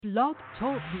Blog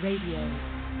Talk Radio.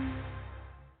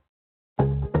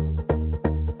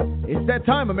 It's that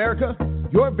time, America.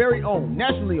 Your very own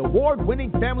nationally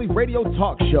award-winning family radio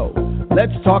talk show,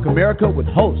 Let's Talk America with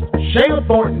host Shayla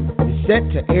Thornton, is set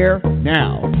to air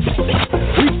now.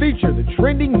 We feature the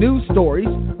trending news stories,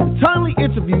 the timely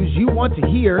interviews you want to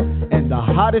hear, and the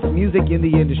hottest music in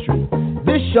the industry.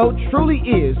 This show truly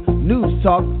is news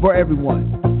talk for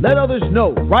everyone. Let others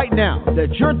know right now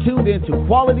that you're tuned into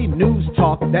quality news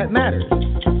talk that matters.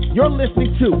 You're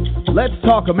listening to Let's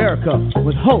Talk America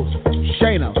with host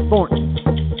Shayla Thornton.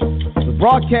 The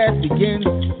broadcast begins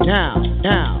now.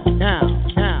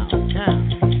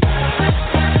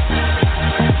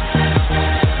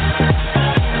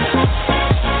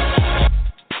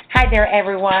 Hi there,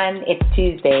 everyone. It's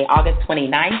Tuesday, August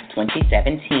 29th,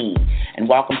 2017, and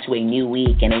welcome to a new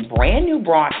week and a brand new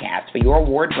broadcast for your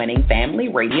award-winning family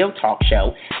radio talk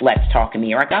show, Let's Talk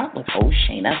America with host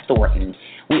Shayla Thornton.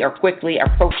 We are quickly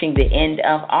approaching the end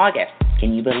of August.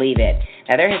 Can you believe it?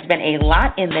 Now, there has been a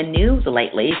lot in the news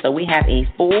lately, so we have a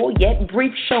full yet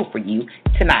brief show for you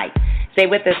tonight. Stay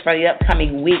with us for the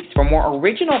upcoming weeks for more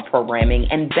original programming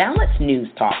and balanced news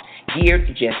talk geared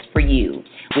just for you.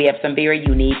 We have some very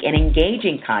unique and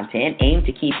engaging content aimed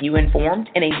to keep you informed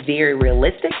in a very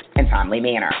realistic and timely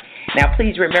manner. Now,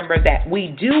 please remember that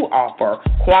we do offer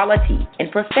quality and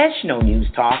professional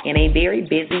news talk in a very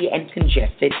busy and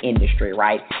congested industry,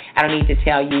 right? I don't need to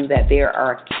tell you that there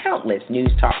are countless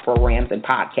news talk programs and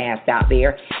podcasts out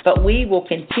there, but we will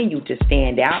continue to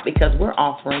stand out because we're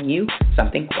offering you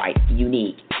something quite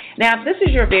unique. Now, if this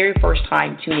is your very first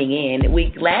time tuning in, we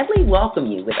gladly welcome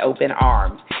you with open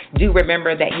arms. Do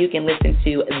remember that you can listen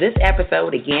to this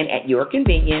episode again at your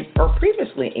convenience or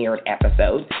previously aired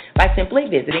episodes by simply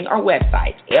visiting our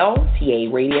website,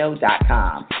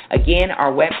 ltaradio.com. Again,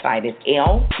 our website is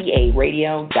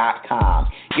ltaradio.com.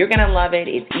 You're going to love it.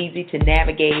 It's easy to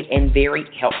navigate and very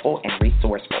helpful and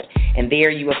resourceful. And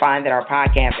there you will find that our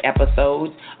podcast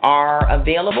episodes are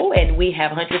available, and we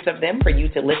have hundreds of them for you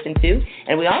to listen to.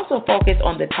 And we also focus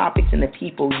on the topics and the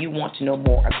people you want to know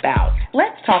more about.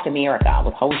 Let's Talk America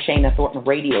with host Shayla Thornton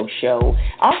Radio Show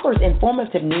offers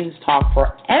informative news talk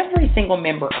for every single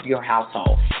member of your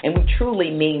household. And we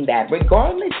truly mean that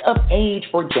regardless of age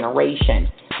or generation.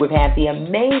 We've had the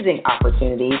amazing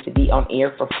opportunity to be on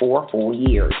air for 4 full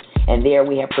years. And there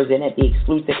we have presented the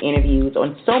exclusive interviews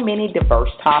on so many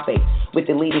diverse topics with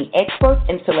the leading experts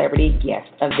and celebrity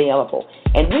guests available.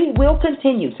 And we will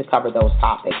continue to cover those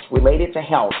topics related to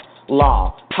health,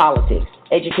 law, politics,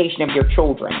 education of your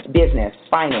children, business,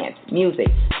 finance, music,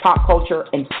 pop culture,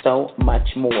 and so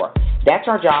much more. That's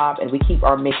our job, and we keep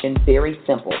our mission very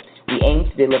simple. We aim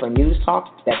to deliver news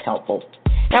talk that's helpful.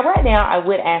 Now, right now, I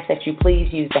would ask that you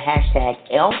please use the hashtag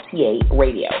LTA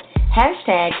Radio.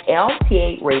 Hashtag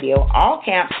LTA Radio, all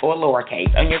caps or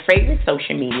lowercase, on your favorite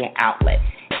social media outlet.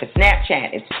 It's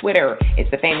Snapchat, it's Twitter, it's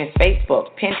the famous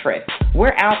Facebook, Pinterest.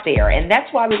 We're out there, and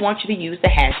that's why we want you to use the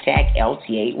hashtag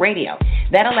LTA Radio.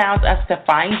 That allows us to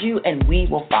find you, and we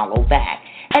will follow back.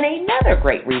 And another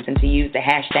great reason to use the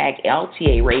hashtag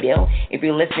LTA Radio if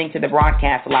you're listening to the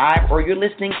broadcast live or you're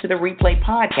listening to the replay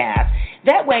podcast.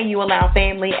 That way you allow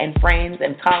family and friends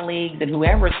and colleagues and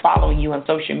whoever is following you on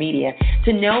social media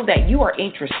to know that you are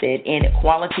interested in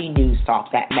quality news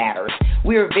talk that matters.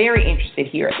 We are very interested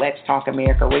here at Let's Talk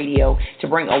America Radio to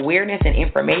bring awareness and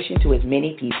information to as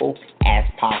many people as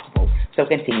possible. So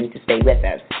continue to stay with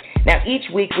us. Now, each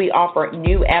week we offer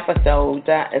new episodes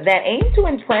that aim to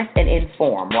impress and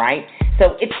inform, right?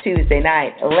 So it's Tuesday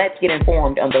night. Let's get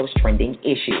informed on those trending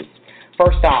issues.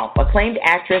 First off, acclaimed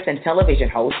actress and television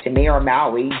host Tamera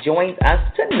Mowry joins us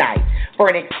tonight for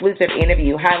an exclusive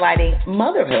interview highlighting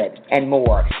motherhood and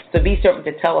more. So be certain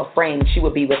to tell a friend she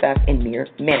will be with us in mere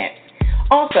minutes.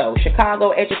 Also,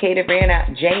 Chicago educator Brianna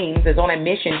James is on a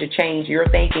mission to change your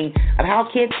thinking of how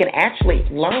kids can actually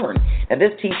learn. Now,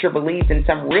 this teacher believes in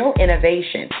some real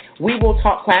innovation. We will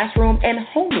talk classroom and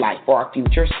home life for our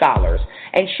future scholars.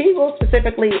 And she will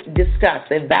specifically discuss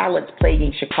the violence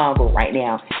plaguing Chicago right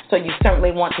now. So you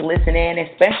certainly want to listen in,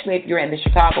 especially if you're in the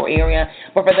Chicago area.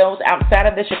 But for those outside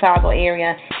of the Chicago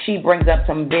area, she brings up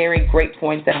some very great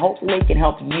points that hopefully can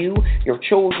help you, your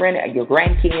children, your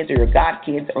grandkids, or your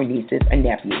godkids or nieces and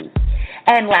nephews.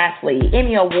 And lastly,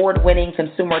 Emmy Award-winning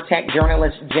consumer tech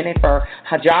journalist Jennifer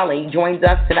Hajali joins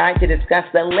us tonight to discuss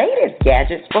the latest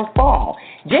gadgets for fall,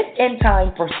 just in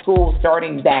time for school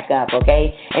starting back up,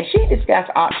 okay? And she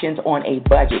discussed options on a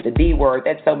budget, the B word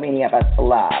that so many of us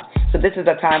love. So this is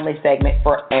a timely segment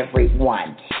for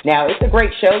everyone. Now, it's a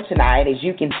great show tonight. As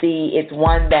you can see, it's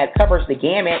one that covers the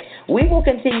gamut. We will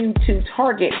continue to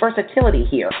target versatility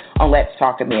here on Let's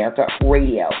Talk America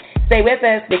Radio. Stay with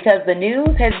us because the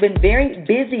news has been very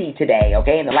busy today,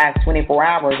 okay, in the last 24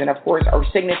 hours. And, of course, our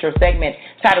signature segment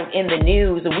titled In the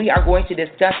News, we are going to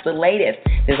discuss the latest.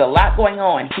 There's a lot going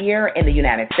on here in the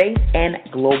United States and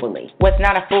globally. Well, it's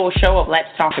not a full show of Let's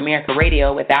Talk America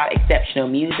Radio without exceptional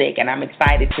music, and I'm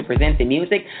excited to present the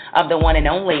music of the one and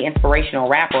only inspirational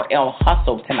rapper El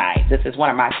Hustle tonight. This is one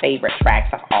of my favorite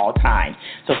tracks of all time,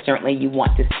 so certainly you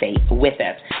want to stay with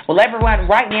us. Well, everyone,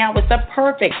 right now is the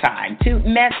perfect time to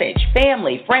message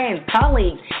family, friends,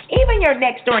 colleagues, even your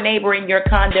next-door neighbor in your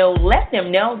condo. Let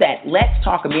them know that Let's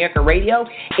Talk America Radio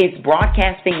is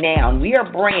broadcasting now, and we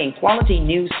are bringing quality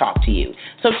news talk to you.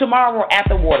 So tomorrow at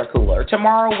the water cooler,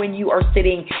 tomorrow when you are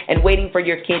sitting and waiting for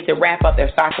your kids to wrap up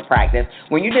their soccer practice,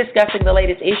 when you're discussing the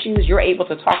latest issues, you're able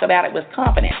to talk about it with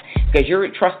confidence because you're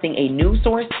trusting a news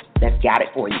source that's got it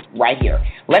for you right here.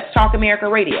 Let's Talk America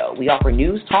Radio. We offer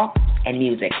news, talk, and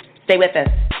music. Stay with us.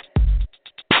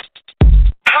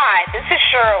 Hi, this is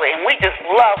Shirley, and we just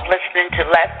love listening to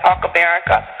Let's Talk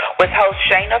America with host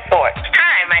Shayna Thornton.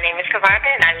 Hi, my name is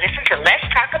Kavarga, and I listen to Let's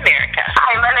Talk America.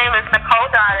 Hi, my name is Nicole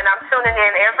Dodd, and I'm tuning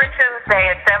in every Tuesday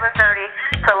at 7:30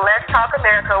 to Let's Talk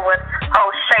America with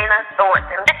host Shayna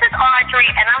Thornton. This is Audrey,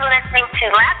 and I'm listening to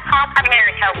Let's Talk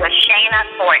America with Shayna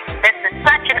Thornton. This is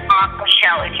such an awesome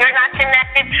show. If you're not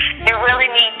connected, you really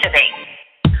need to be.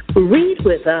 Read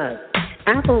with us.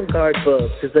 Avant-Garde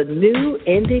Books is a new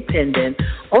independent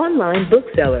online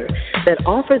bookseller that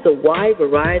offers a wide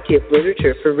variety of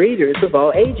literature for readers of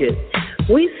all ages.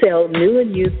 We sell new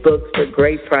and used books for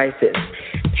great prices.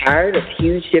 Tired of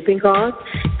huge shipping costs?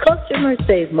 Customers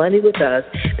save money with us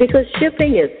because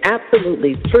shipping is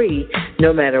absolutely free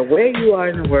no matter where you are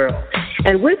in the world.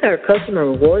 And with our customer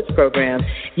rewards program,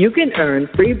 you can earn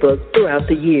free books throughout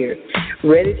the year.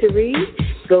 Ready to read?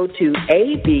 Go to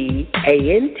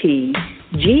AVANTGARDE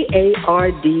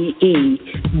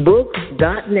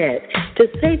books.net to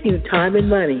save you time and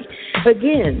money.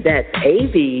 Again, that's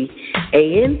AVANTGARDE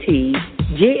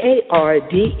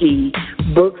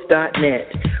books.net.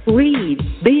 Read,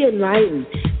 be enlightened,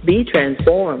 be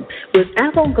transformed with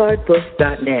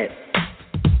AvantGardeBooks.net.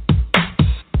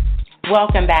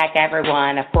 Welcome back,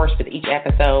 everyone. Of course, with each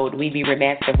episode, we'd be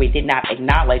remiss if we did not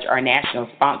acknowledge our national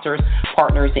sponsors,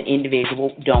 partners, and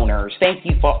individual donors. Thank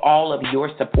you for all of your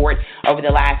support over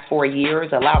the last 4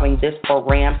 years, allowing this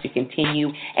program to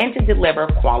continue and to deliver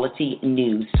quality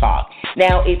news talk.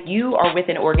 Now, if you are with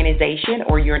an organization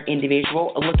or you're an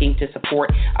individual looking to support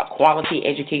a quality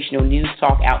educational news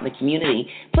talk out in the community,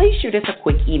 please shoot us a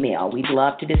quick email. We'd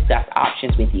love to discuss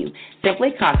options with you.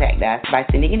 Simply contact us by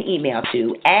sending an email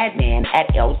to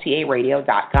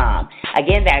admin@ltaradio.com.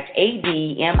 Again, that's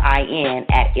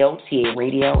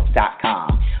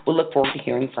admin@ltaradio.com. We'll look forward to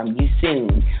hearing from you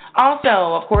soon. Also,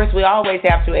 of course, we always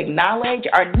have to acknowledge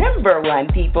our number one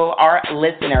people, our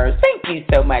listeners. Thank you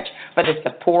so much for the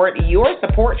support. Your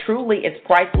support truly is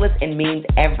priceless and means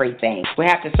everything. We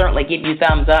have to certainly give you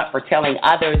thumbs up for telling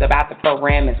others about the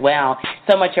program as well.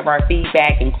 So much of our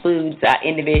feedback includes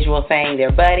individuals saying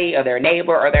their buddy or their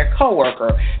neighbor or their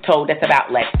coworker told us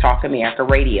about Let's Talk America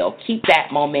Radio. Keep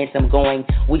that momentum going.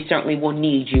 We certainly will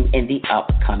need you in the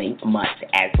upcoming months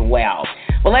as well.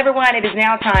 Well, everyone, it is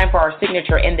now time for our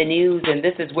signature in the news, and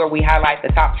this is where we highlight the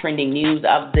top trending news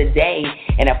of the day.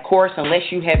 And, of course,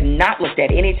 unless you have not looked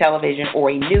at any television or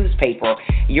a newspaper,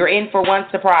 you're in for one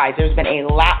surprise. There's been a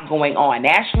lot going on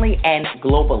nationally and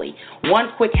globally. One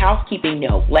quick housekeeping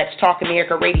note. Let's Talk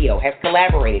America Radio has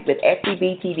collaborated with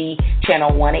SCB-TV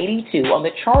Channel 182 on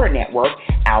the Charter Network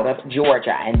out of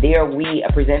Georgia. And there we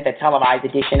present the televised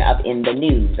edition of In the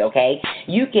News, okay?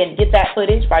 You can get that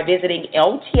footage by visiting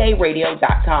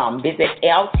LTARadio.com. Visit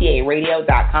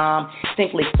LTARadio.com.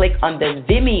 Simply click on the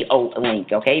Vimeo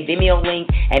link, okay? Vimeo link,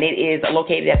 and it is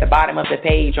located at the bottom of the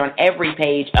page on every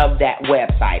page of that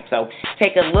website. So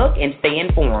take a look and stay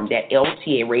informed at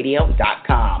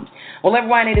LTARadio.com. Well,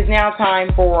 everyone, it is now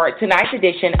time for tonight's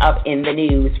edition of In the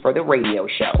News for the radio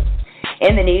show.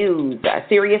 In the news, a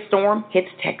serious storm hits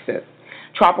Texas.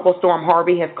 Tropical Storm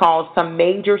Harvey has caused some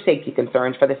major safety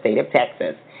concerns for the state of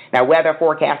Texas. Now, weather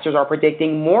forecasters are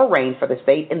predicting more rain for the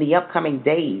state in the upcoming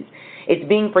days. It's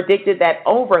being predicted that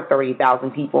over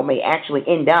 30,000 people may actually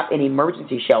end up in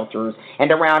emergency shelters,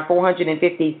 and around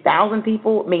 450,000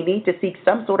 people may need to seek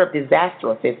some sort of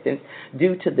disaster assistance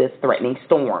due to this threatening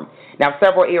storm. Now,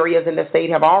 several areas in the state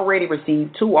have already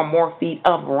received 2 or more feet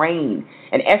of rain.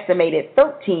 An estimated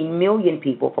 13 million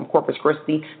people from Corpus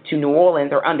Christi to New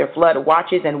Orleans are under flood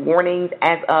watches and warnings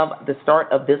as of the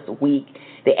start of this week.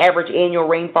 The average annual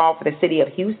rainfall for the city of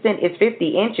Houston is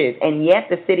 50 inches, and yet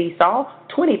the city saw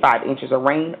 25 inches of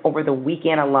rain over the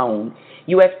weekend alone.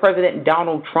 U.S. President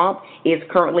Donald Trump is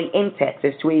currently in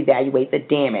Texas to evaluate the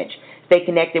damage. Stay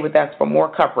connected with us for more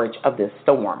coverage of this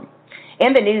storm.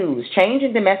 In the news, change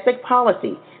in domestic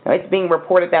policy. Now, it's being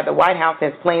reported that the White House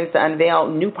has plans to unveil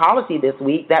new policy this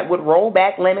week that would roll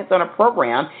back limits on a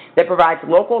program that provides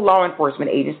local law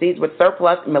enforcement agencies with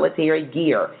surplus military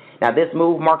gear. Now, this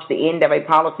move marks the end of a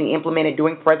policy implemented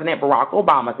during President Barack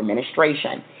Obama's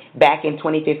administration. Back in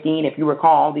 2015, if you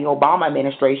recall, the Obama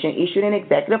administration issued an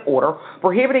executive order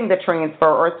prohibiting the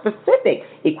transfer of specific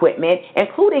equipment,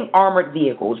 including armored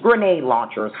vehicles, grenade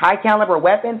launchers, high-caliber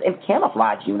weapons, and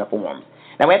camouflage uniforms.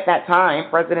 Now, at that time,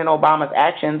 President Obama's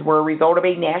actions were a result of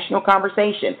a national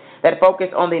conversation that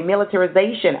focused on the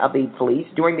militarization of the police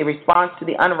during the response to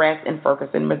the unrest in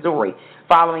Ferguson, Missouri,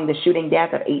 following the shooting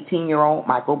death of 18-year-old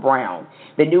Michael Brown.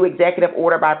 The new executive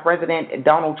order by President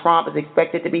Donald Trump is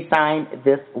expected to be signed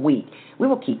this week. We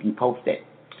will keep you posted.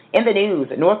 In the news,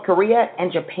 North Korea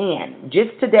and Japan.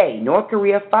 Just today, North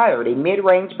Korea fired a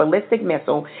mid-range ballistic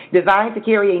missile designed to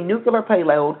carry a nuclear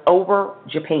payload over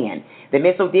Japan. The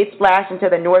missile did splash into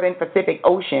the northern Pacific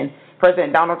Ocean.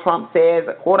 President Donald Trump says,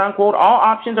 quote-unquote, all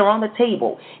options are on the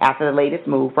table after the latest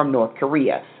move from North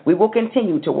Korea. We will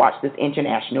continue to watch this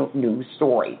international news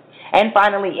story. And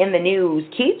finally, in the news,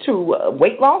 key to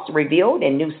weight loss revealed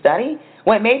in new study.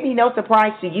 Well, it may be no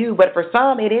surprise to you, but for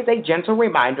some, it is a gentle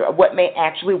reminder of what may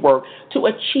actually work to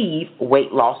achieve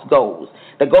weight loss goals.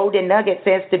 The golden nugget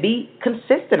says to be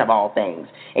consistent of all things.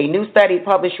 A new study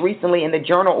published recently in the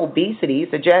journal Obesity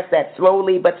suggests that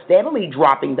slowly but steadily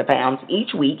dropping the pounds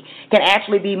each week can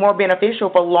actually be more beneficial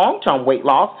for long-term weight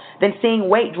loss than seeing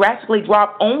weight drastically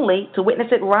drop only to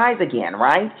witness it rise again,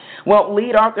 right? Well,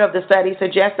 lead author of the study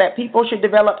suggests that people should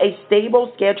develop a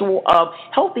stable schedule of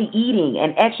healthy eating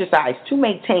and exercise to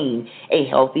maintain a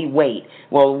healthy weight.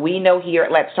 Well, we know here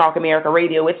at Let's Talk America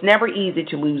Radio, it's never easy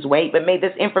to lose weight, but may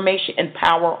this information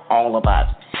empower all of us.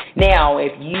 Now,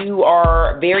 if you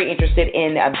are very interested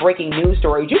in breaking news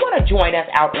stories, you want to join us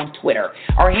out on Twitter.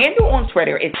 Our handle on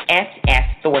Twitter is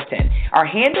 @SSThornton. Our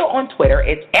handle on Twitter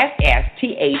is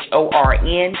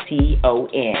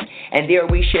 @SSTHORNTON. And there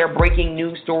we share breaking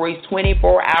news stories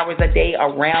 24 hours a day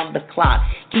around the clock,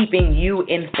 keeping you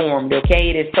informed, okay?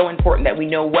 It is so important that we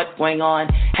know what's going on,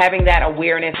 having that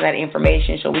awareness and that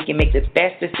information so we can make the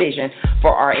best decision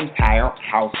for our entire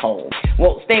household.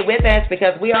 Well, stay with us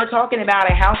because we are talking about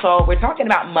a household. We're talking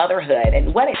about motherhood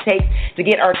and what it takes to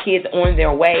get our kids on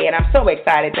their way. And I'm so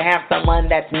excited to have someone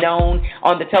that's known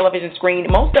on the television screen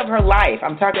most of her life.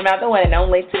 I'm talking about the one and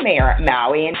only Tamera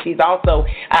Mowry, and she's also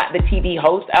the TV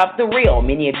host of The Real.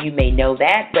 Many of you may know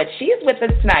that, but she is with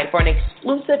us tonight for an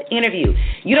exclusive interview.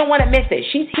 You don't want to miss it.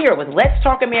 She's here with Let's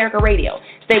Talk America Radio.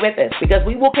 Stay with us because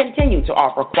we will continue to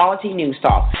offer quality news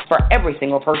talk for every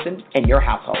single person in your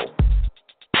household.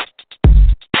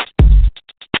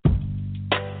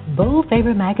 Bold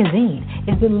Favor Magazine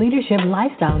is the leadership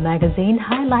lifestyle magazine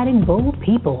highlighting bold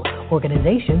people,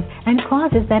 organizations, and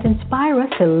causes that inspire us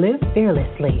to live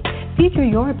fearlessly. Feature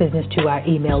your business to our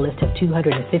email list of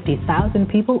 250,000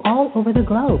 people all over the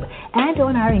globe and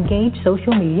on our engaged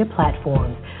social media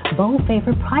platforms. Bold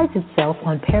Favor prides itself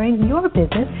on pairing your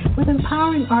business with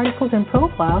empowering articles and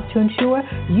profiles to ensure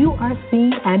you are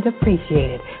seen and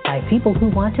appreciated by people who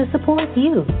want to support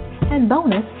you. And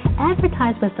bonus,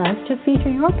 advertise with us to feature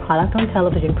your product on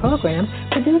television programs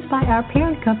produced by our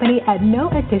parent company at no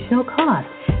additional cost.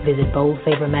 Visit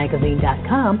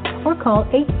boldfavormagazine.com or call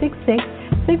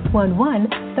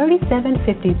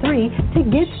 866-611-3753 to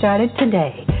get started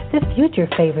today. The future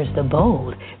favors the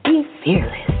bold. Be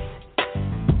fearless.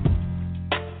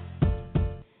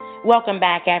 Welcome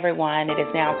back, everyone. It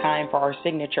is now time for our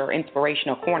signature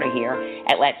inspirational corner here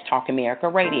at Let's Talk America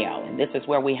Radio. And this is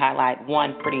where we highlight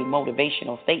one pretty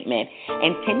motivational statement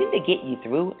intended to get you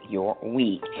through your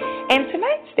week. And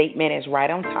tonight's statement is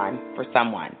right on time for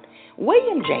someone.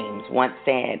 William James once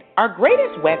said, "Our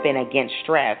greatest weapon against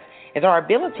stress is our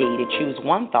ability to choose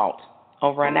one thought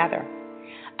over another."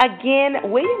 Again,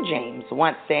 William James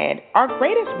once said, "Our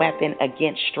greatest weapon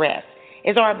against stress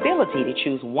is our ability to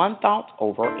choose one thought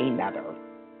over another."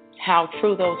 how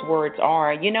true those words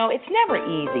are. You know, it's never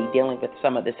easy dealing with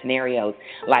some of the scenarios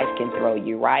life can throw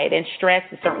you, right? And stress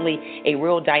is certainly a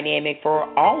real dynamic for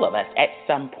all of us at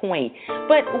some point.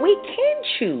 But we can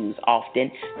choose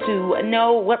often to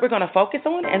know what we're going to focus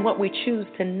on and what we choose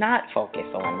to not focus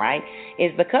on, right?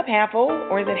 Is the cup half full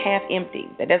or is it half empty?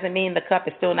 That doesn't mean the cup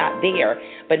is still not there,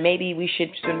 but maybe we should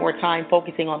spend more time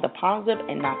focusing on the positive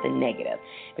and not the negative.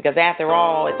 Because after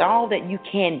all, it's all that you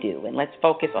can do, and let's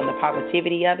focus on the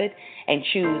positivity of it and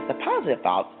choose the positive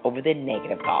thoughts over the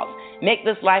negative thoughts. Make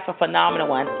this life a phenomenal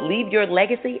one. Leave your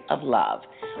legacy of love.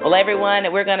 Well,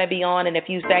 everyone, we're going to be on in a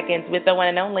few seconds with the one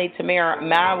and only Tamera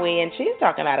Mowry, and she's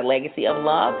talking about a legacy of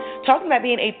love, talking about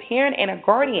being a parent and a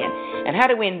guardian, and how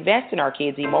do we invest in our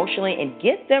kids emotionally and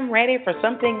get them ready for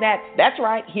something that's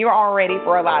right, here already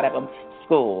for a lot of them,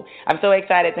 school. I'm so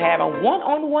excited to have a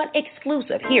one-on-one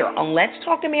exclusive here on Let's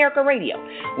Talk America Radio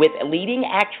with leading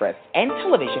actress and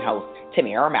television host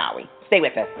Tamera Mowry. Stay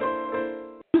with us.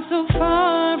 I'm so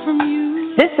far from you.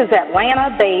 This is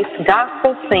Atlanta-based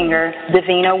gospel singer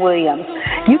Davina Williams.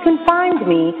 You can find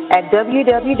me at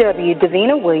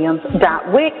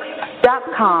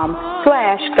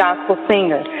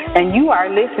www.davinawilliams.wix.com/gospel-singer. And you are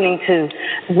listening to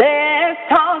Let's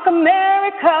Talk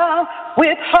America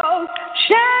with host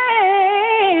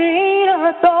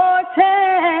Shane Thornton.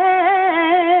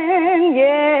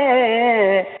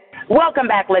 Yeah. Welcome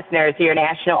back, listeners, to your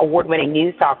national award-winning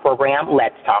news talk program,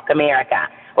 Let's Talk America.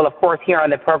 Well, of course, here on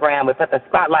the program, we put the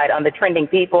spotlight on the trending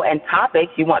people and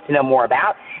topics you want to know more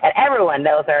about. And everyone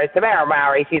knows her as Tamera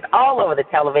Mowry. She's all over the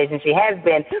television. She has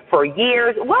been for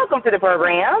years. Welcome to the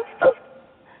program.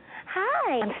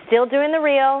 Hi. I'm still doing the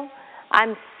reel.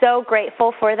 I'm so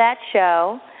grateful for that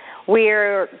show.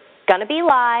 We're going to be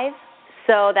live,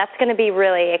 so that's going to be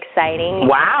really exciting.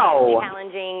 Wow.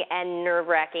 Challenging and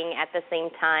nerve-wracking at the same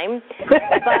time.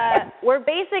 But we're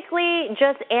basically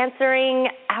just answering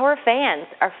our fans.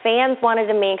 Our fans wanted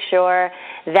to make sure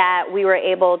that we were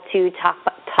able to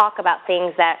talk about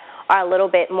things that are a little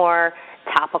bit more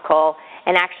topical.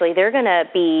 And actually, they're going to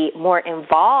be more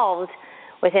involved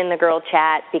within the girl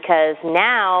chat, because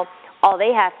now all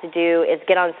they have to do is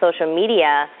get on social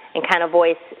media and kind of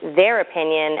voice their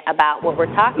opinion about what we're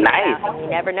talking about. And you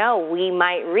never know, we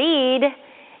might read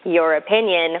your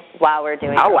opinion while we're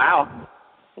doing it. Oh, wow.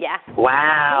 Yeah.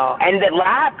 Wow. And the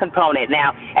live component.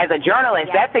 Now, as a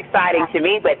journalist, that's exciting to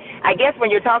me, but I guess when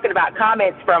you're talking about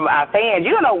comments from fans,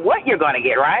 you don't know what you're going to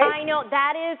get, right? I know,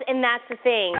 that is, and that's the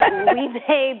thing. We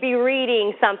may be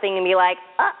reading something and be like,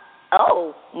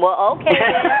 oh, well, okay.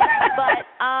 But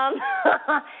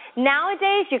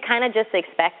nowadays, you kind of just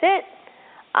expect it.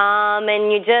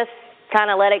 And you just kind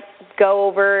of let it go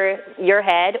over your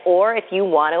head, or if you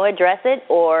want to address it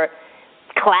or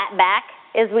clap back,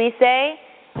 as we say,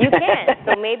 you can.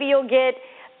 So maybe you'll get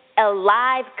a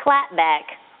live clap back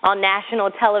on national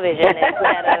television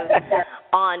instead of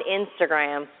on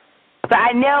Instagram. So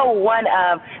I know one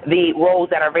of the roles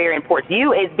that are very important to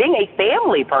you is being a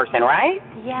family person, right?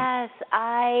 Yes,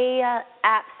 I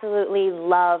absolutely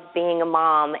love being a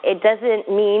mom. It doesn't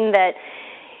mean that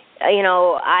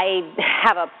I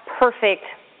have a perfect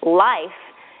life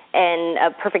and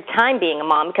a perfect time being a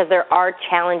mom, because there are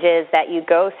challenges that you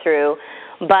go through.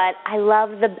 But I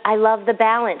love the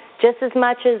balance. Just as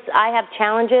much as I have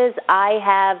challenges, I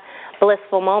have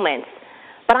blissful moments.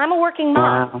 But I'm a working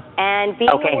mom, and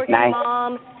being a working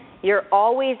mom, you're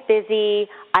always busy.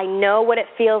 I know what it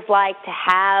feels like to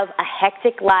have a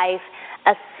hectic life,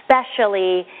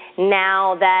 especially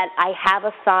now that I have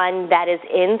a son that is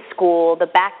in school. The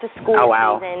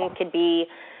back-to-school season could be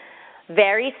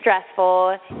very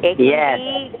stressful. It can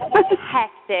be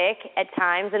hectic at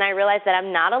times, and I realize that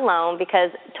I'm not alone,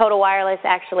 because Total Wireless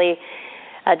actually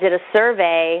did a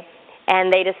survey,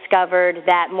 and they discovered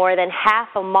that more than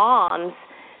half of moms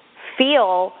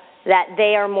feel that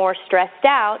they are more stressed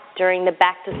out during the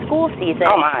back-to-school season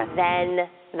than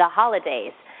the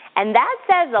holidays. And that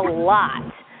says a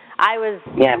lot. I was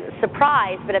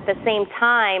surprised, but at the same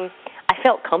time, I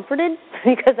felt comforted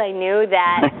because I knew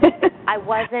that I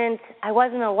wasn't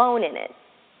alone in it.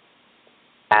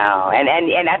 Wow, and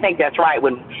I think that's right.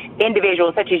 When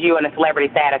individuals such as you in a celebrity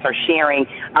status are sharing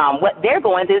what they're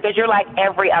going through, because you're like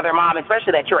every other mom,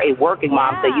 especially that you're a working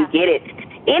mom, so you get it.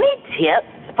 Any tips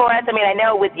for us? I mean, I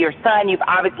know with your son, you've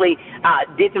obviously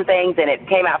did some things and it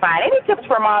came out fine. Any tips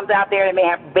for moms out there that may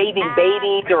have babies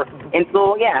or in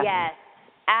school? Yeah. Yes.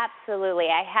 Absolutely.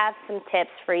 I have some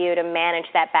tips for you to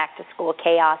manage that back-to-school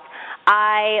chaos.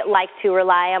 I like to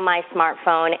rely on my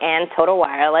smartphone and Total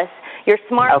Wireless. Your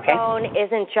smartphone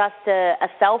isn't just a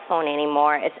cell phone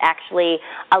anymore. It's actually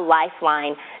a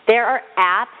lifeline. There are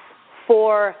apps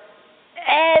for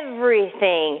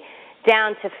everything,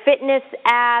 down to fitness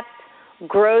apps,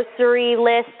 grocery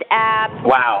list apps,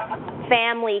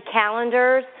 family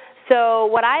calendars. So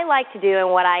what I like to do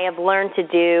and what I have learned to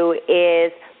do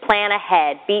is plan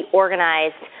ahead, be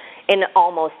organized in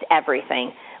almost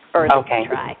everything, or at least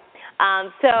try.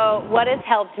 So what has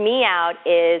helped me out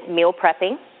is meal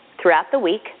prepping throughout the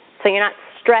week, so you're not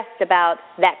stressed about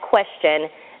that question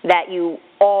that you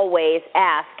always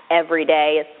ask every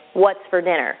day is, what's for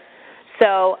dinner?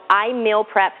 So I meal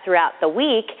prep throughout the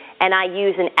week, and I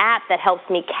use an app that helps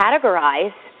me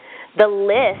categorize the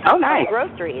list of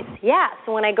groceries. Yeah,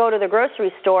 so when I go to the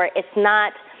grocery store, it's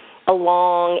not a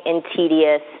long and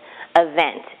tedious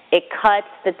event. It cuts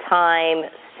the time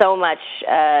so much.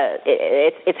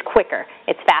 It's quicker.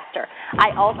 It's faster.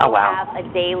 I also have a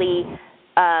daily,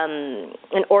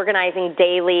 an organizing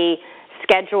daily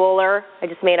scheduler. I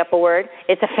just made up a word.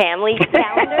 It's a family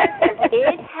calendar.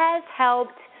 It has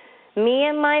helped me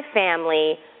and my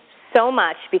family so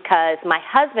much because my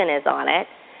husband is on it,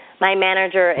 my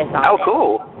manager is on it,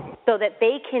 so that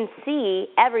they can see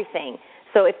everything.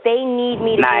 So if they need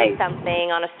me to do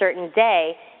something on a certain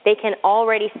day, they can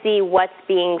already see what's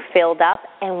being filled up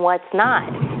and what's not.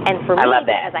 And for me,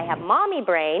 because I have mommy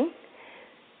brain,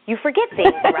 you forget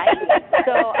things, right?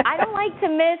 So I don't like to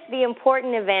miss the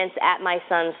important events at my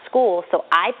son's school, so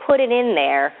I put it in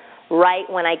there right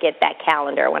when I get that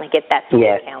calendar, when I get that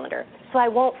school calendar. So I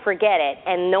won't forget it,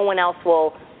 and no one else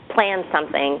will plan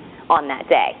something on that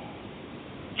day.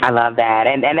 I love that,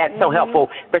 and that's so helpful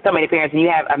for so many parents. And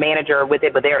you have a manager with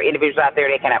it, but there are individuals out there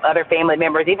that can have other family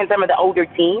members, even some of the older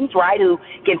teens, right, who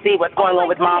can see what's going on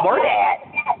with mom or dad.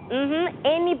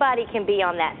 Anybody can be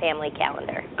on that family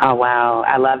calendar. Oh, wow.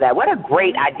 I love that. What a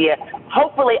great idea.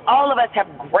 Hopefully all of us have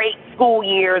great school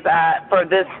years for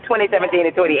this 2017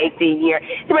 and 2018 year.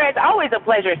 Tamera, it's always a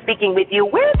pleasure speaking with you.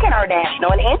 Where can our national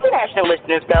and international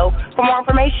listeners go for more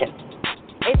information?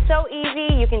 It's so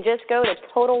easy. You can just go to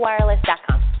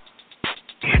totalwireless.com.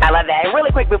 I love that. And really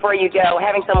quick before you go,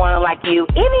 having someone like you,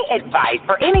 any advice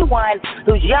for anyone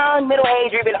who's young,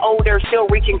 middle-aged, or even older, still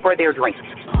reaching for their dreams?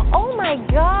 Oh, my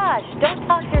gosh. Don't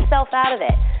talk yourself out of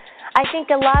it. I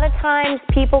think a lot of times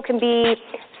people can be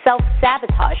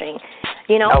self-sabotaging.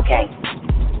 You know?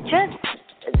 Just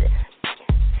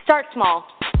start small.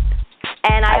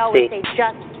 And I always say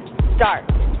just start.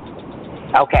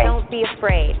 Don't be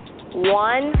afraid.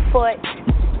 1 foot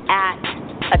at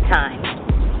a time.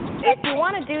 If you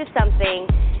want to do something,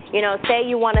 you know, say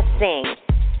you want to sing,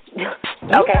 you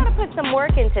got to put some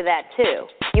work into that too.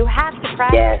 You have to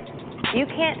practice. You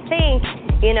can't think,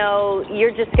 you know,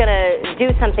 you're just going to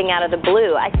do something out of the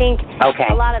blue. I think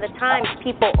a lot of the times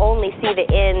people only see the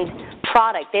end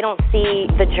product. They don't see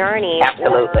the journey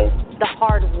or the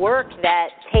hard work that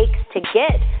takes to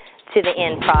get to the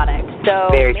end product.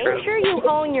 So make sure you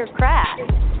hone your craft.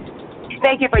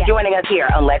 Thank you for joining us here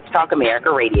on Let's Talk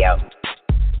America Radio.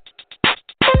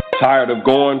 Tired of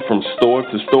going from store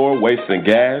to store wasting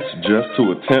gas just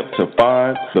to attempt to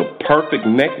find the perfect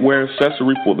neckwear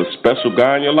accessory for the special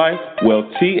guy in your life? Well,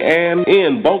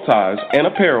 T&N Bow Ties and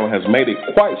Apparel has made it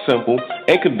quite simple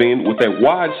and convenient with a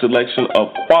wide selection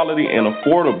of quality and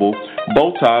affordable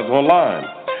bow ties online.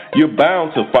 You're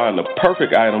bound to find the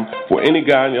perfect item for any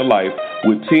guy in your life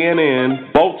with T&N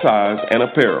Bow Ties and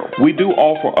Apparel. We do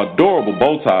offer adorable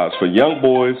bow ties for young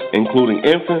boys, including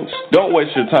infants. Don't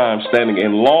waste your time standing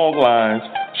in long lines.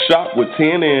 Shop with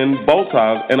T&N Bow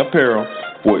Ties and Apparel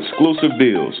for exclusive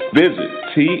deals. Visit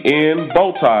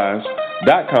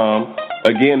tnbowties.com.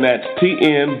 Again, that's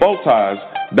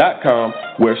tnbowties.com,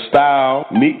 where style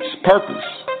meets purpose.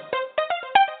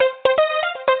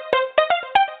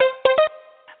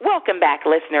 Welcome back,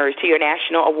 listeners, to your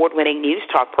national award-winning news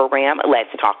talk program,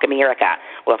 Let's Talk America.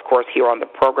 Well, of course, here on the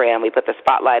program, we put the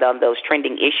spotlight on those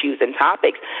trending issues and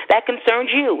topics that concern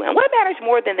you. And what matters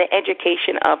more than the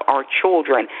education of our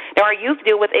children? Now, our youth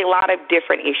deal with a lot of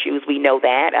different issues. We know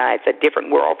that. It's a different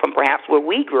world from perhaps where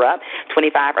we grew up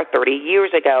 25 or 30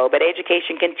 years ago. But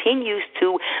education continues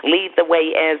to lead the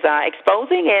way as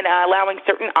exposing and allowing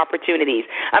certain opportunities.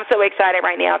 I'm so excited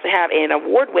right now to have an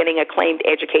award-winning, acclaimed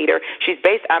educator. She's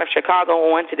based out of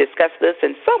Chicago on to discuss this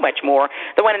and so much more.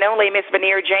 The one and only Miss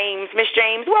Veneer James. Miss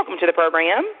James, welcome to the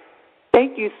program.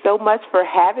 Thank you so much for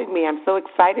having me. I'm so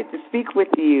excited to speak with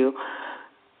you.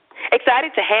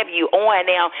 Excited to have you on.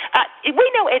 Now,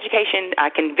 we know education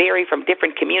can vary from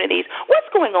different communities. What's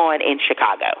going on in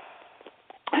Chicago?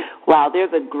 Wow,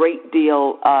 there's a great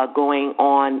deal going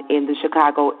on in the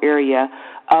Chicago area,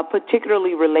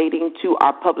 particularly relating to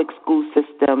our public school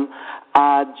system.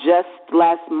 Just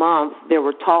last month, there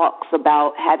were talks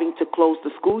about having to close the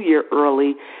school year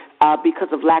early because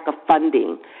of lack of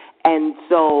funding. And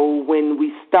so when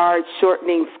we start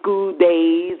shortening school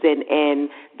days and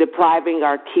depriving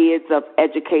our kids of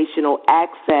educational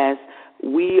access,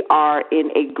 we are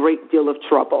in a great deal of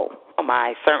trouble. Oh,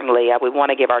 my, certainly. We want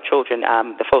to give our children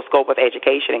the full scope of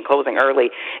education, and closing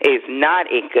early is not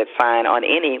a good sign on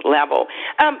any level.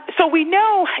 So we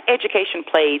know education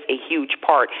plays a huge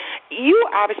part. You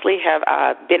obviously have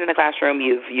been in the classroom.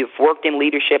 You've worked in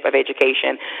leadership of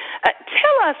education.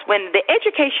 Tell us, when the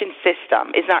education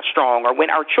system is not strong, or when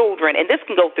our children, and this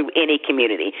can go through any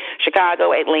community,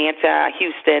 Chicago, Atlanta,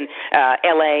 Houston,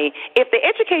 L.A., if the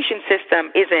education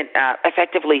system isn't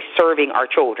effectively serving our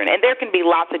children, and there can be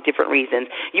lots of different reasons.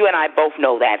 You and I both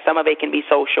know that. Some of it can be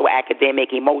social,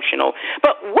 academic, emotional.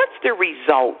 But what's the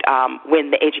result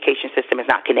when the education system is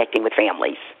not connecting with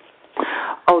families?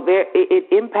 Oh, it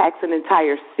impacts an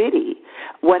entire city.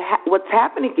 What's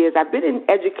happening is, I've been in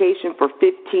education for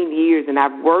 15 years, and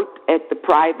I've worked at the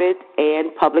private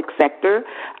and public sector.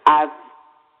 I've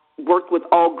worked with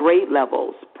all grade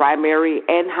levels, primary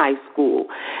and high school.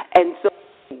 And so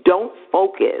don't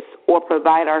focus or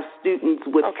provide our students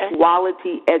with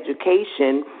quality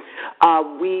education,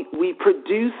 we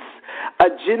produce a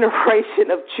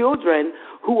generation of children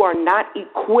who are not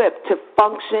equipped to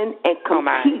function and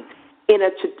compete in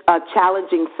a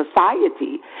challenging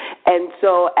society. And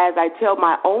so, as I tell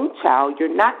my own child,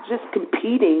 you're not just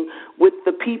competing with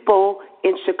the people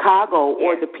in Chicago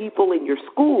or the people in your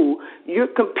school, you're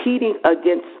competing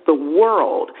against the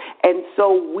world. And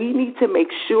so we need to make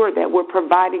sure that we're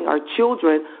providing our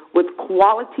children with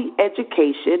quality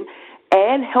education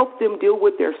and help them deal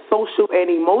with their social and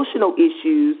emotional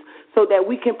issues so that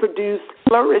we can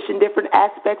flourish in different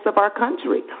aspects of our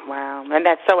country. Wow, and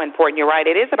that's so important. You're right.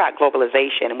 It is about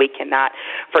globalization, and we cannot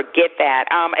forget that.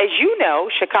 As you know,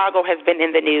 Chicago has been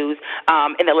in the news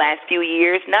in the last few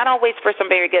years, not always for some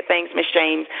very good things, Ms.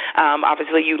 James.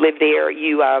 Obviously, you live there.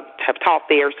 You have taught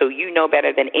there, so you know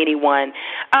better than anyone.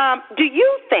 Do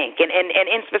you think,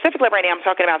 and specifically right now I'm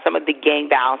talking about some of the gang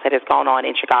violence that has gone on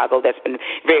in Chicago that's been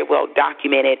very well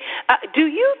documented, do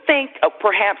you think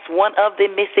perhaps one of the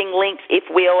missing links, if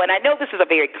will, and I know this is a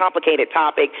very complicated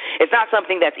topic. It's not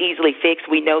something that's easily fixed.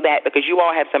 We know that because you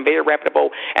all have some very reputable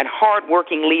and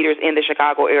hardworking leaders in the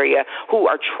Chicago area who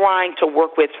are trying to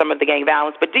work with some of the gang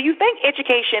violence. But do you think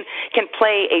education can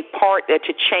play a part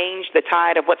to change the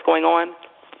tide of what's going on?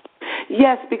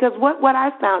 Yes, because what I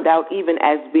found out, even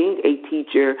as being a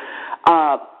teacher,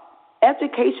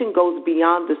 education goes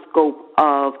beyond the scope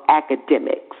of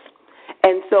academics.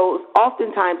 And so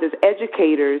oftentimes as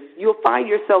educators, you'll find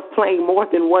yourself playing more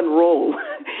than one role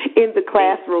in the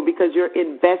classroom because you're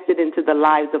invested into the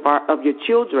lives of your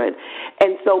children.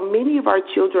 And so many of our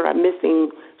children are missing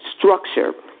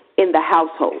structure in the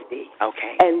household.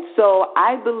 Okay. And so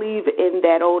I believe in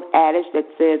that old adage that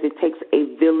says it takes a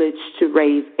village to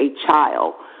raise a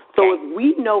child. So if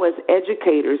we know as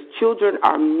educators children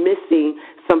are missing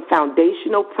some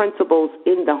foundational principles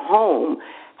in the home,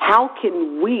 how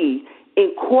can we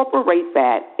incorporate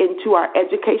that into our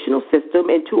educational system,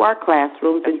 into our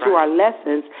classrooms, into our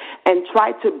lessons, and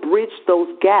try to bridge those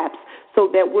gaps so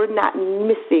that we're not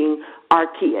missing our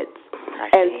kids?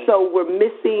 And so we're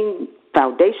missing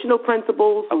foundational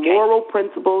principles, moral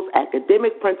principles,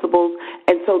 academic principles,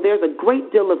 and so there's a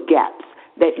great deal of gaps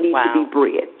that need to be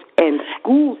bridged. And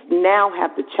schools now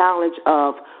have the challenge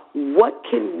of what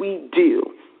can we do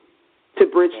to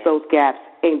bridge those gaps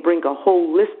and bring a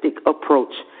holistic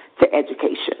approach to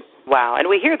education. Wow, and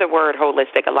we hear the word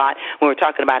holistic a lot when we're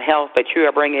talking about health, but you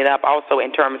are bringing it up also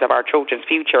in terms of our children's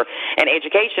future and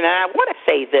education. And I want to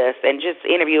say this, and just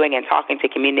interviewing and talking to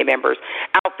community members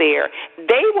out there,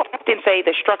 they will often say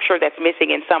the structure that's missing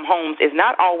in some homes is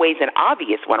not always an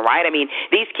obvious one, right? I mean,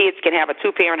 these kids can have a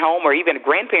two-parent home or even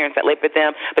grandparents that live with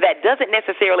them, but that doesn't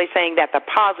necessarily saying that the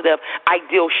positive,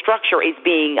 ideal structure is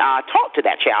being taught to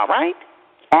that child, right?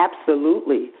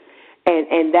 Absolutely.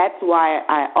 And that's why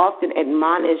I often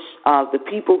admonish the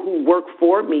people who work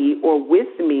for me or with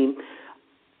me,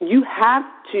 you have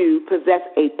to possess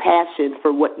a passion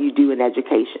for what you do in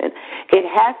education. It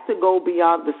has to go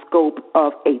beyond the scope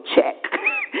of a check.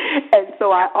 And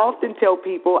so I often tell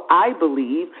people, I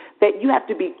believe that you have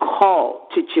to be called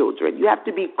to children. You have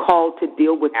to be called to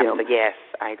deal with them. Yes,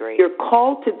 I agree. You're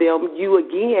called to them. You,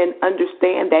 again,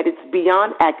 understand that it's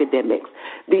beyond academics.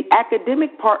 The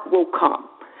academic part will come.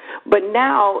 But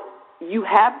now you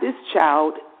have this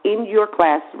child in your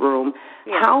classroom.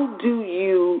 How do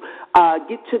you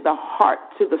get to the heart,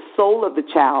 to the soul of the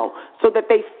child so that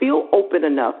they feel open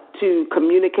enough to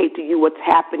communicate to you what's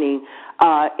happening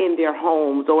in their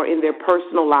homes or in their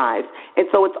personal lives? And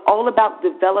so it's all about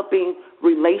developing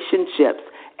relationships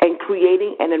and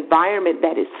creating an environment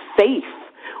that is safe,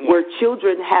 where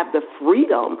children have the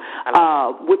freedom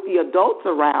with the adults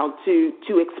around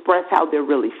to express how they're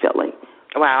really feeling.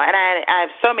 Wow, and I have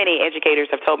so many educators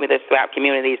have told me this throughout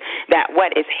communities, that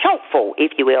what is helpful,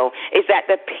 if you will, is that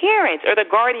the parents or the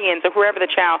guardians or whoever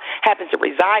the child happens to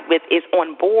reside with is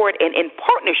on board and in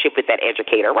partnership with that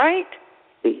educator, right?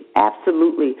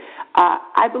 Absolutely.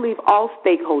 I believe all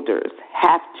stakeholders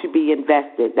have to be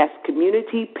invested. That's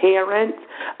community, parents,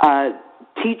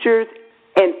 teachers,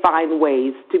 and find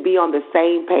ways to be on the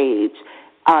same page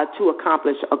to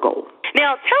accomplish a goal.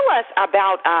 Now, tell us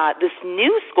about this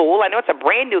new school. I know it's a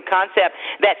brand new concept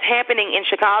that's happening in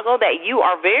Chicago that you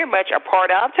are very much a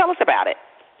part of. Tell us about it.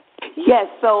 Yes,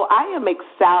 so I am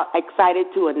excited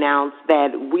to announce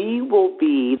that we will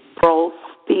be Girls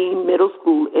STEAM Middle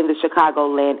School in the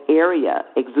Chicagoland area,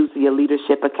 Exousia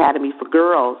Leadership Academy for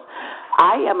Girls.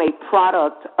 I am a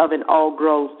product of an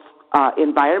all-girls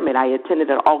environment. I attended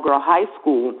an all-girl high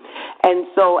school, and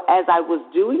so as I was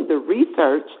doing the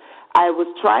research, I was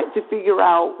trying to figure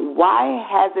out why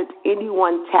hasn't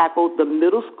anyone tackled the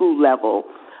middle school level,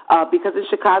 because in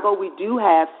Chicago we do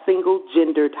have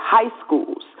single-gendered high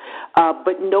schools,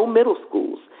 but no middle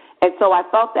schools. And so I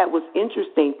thought that was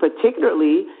interesting,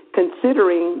 particularly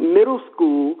considering middle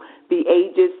school, the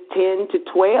ages 10 to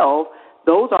 12,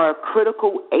 those are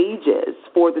critical ages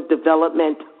for the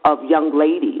development of young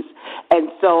ladies. And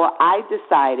so I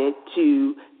decided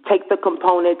to take the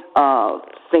component of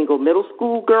single middle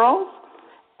school girls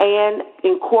and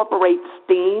incorporate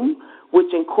STEAM,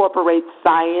 which incorporates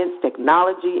science,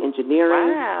 technology,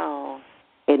 engineering,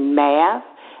 and math,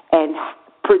 and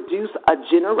produce a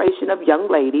generation of young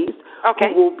ladies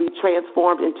who will be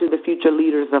transformed into the future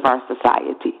leaders of our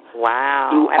society. Wow.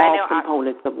 Through and all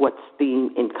components of what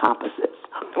STEAM encompasses.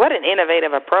 What an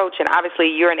innovative approach. And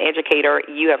obviously you're an educator.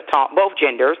 You have taught both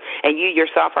genders, and you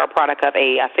yourself are a product of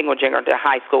a single-gender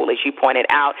high school, as you pointed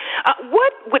out.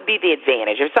 What would be the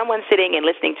advantage? If someone's sitting and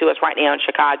listening to us right now in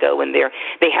Chicago, and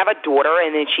they have a daughter,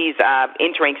 and then she's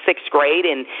entering 6th grade,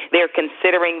 and they're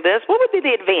considering this, what would be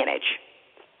the advantage?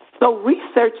 So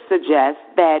research suggests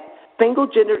that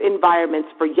single-gender environments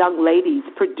for young ladies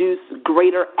produce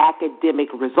greater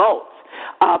academic results,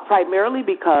 primarily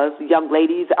because young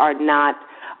ladies are not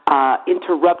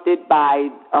interrupted by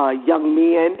young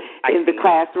men in the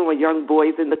classroom or young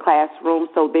boys in the classroom.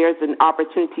 So there's an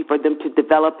opportunity for them to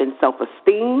develop in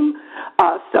self-esteem,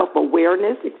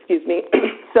 self-awareness,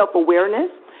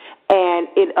 and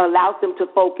it allows them to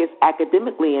focus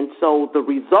academically, and so the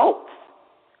results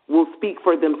will speak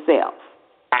for themselves.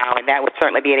 Wow, and that would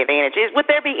certainly be an advantage. Would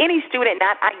there be any student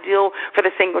not ideal for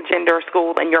the single-gender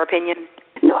school, in your opinion?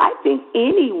 No, I think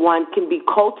anyone can be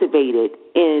cultivated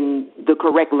in the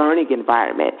correct learning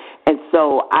environment. And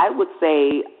so I would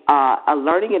say a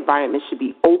learning environment should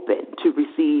be open to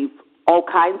receive all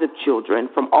kinds of children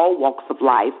from all walks of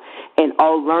life and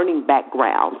all learning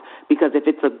backgrounds, because if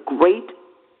it's a great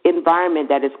environment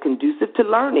that is conducive to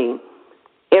learning,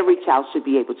 every child should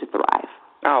be able to thrive.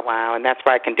 Oh, wow, and that's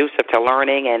right, conducive to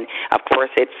learning, and, of course,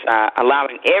 it's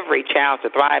allowing every child to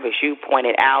thrive, as you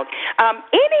pointed out.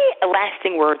 Any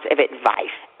lasting words of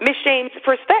advice? Ms. James,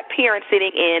 for that parent sitting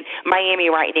in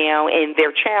Miami right now and their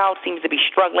child seems to be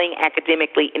struggling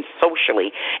academically and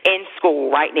socially in school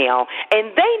right now,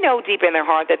 and they know deep in their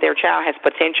heart that their child has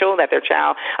potential, that their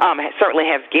child certainly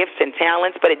has gifts and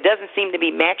talents, but it doesn't seem to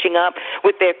be matching up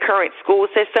with their current school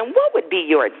system, what would be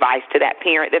your advice to that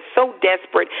parent that's so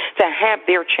desperate to have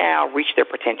their child reach their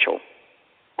potential?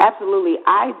 Absolutely.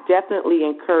 I definitely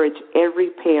encourage every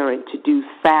parent to do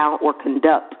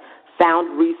conduct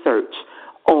sound research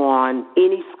on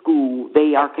any school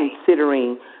they are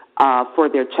considering for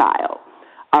their child,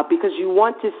 because you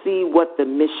want to see what the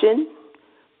mission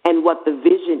and what the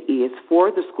vision is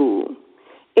for the school.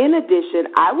 In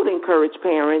addition, I would encourage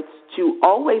parents to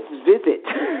always visit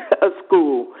a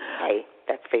school. Hey,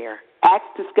 that's fair. Ask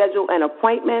to schedule an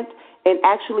appointment and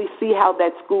actually see how that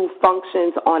school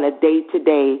functions on a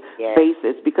day-to-day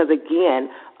basis, because, again,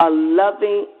 a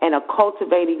loving and a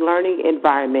cultivating learning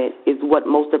environment is what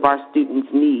most of our students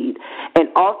need. And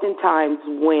oftentimes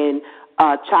when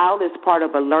a child is part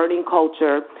of a learning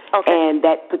culture and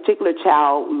that particular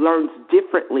child learns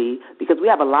differently, because we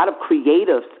have a lot of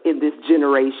creatives in this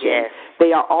generation.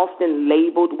 They are often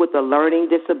labeled with a learning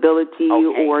disability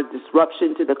or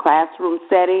disruption to the classroom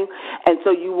setting. And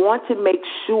so you want to make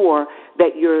sure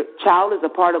that your child is a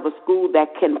part of a school that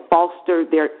can foster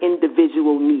their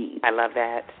individual needs. I love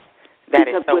that.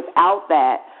 Because without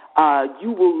that,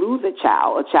 you will lose a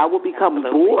child. A child will become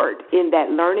bored in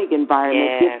that learning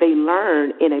environment if they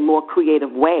learn in a more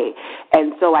creative way.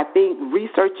 And so I think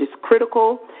research is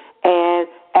critical, and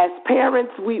as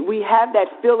parents, we have that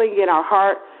feeling in our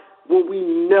heart when we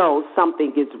know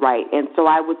something is right. And so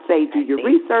I would say do your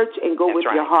research and go with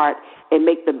your heart and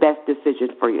make the best decision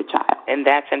for your child. And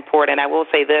that's important. I will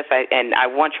say this, and I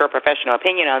want your professional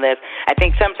opinion on this. I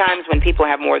think sometimes when people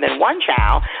have more than one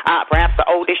child, perhaps the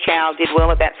oldest child did well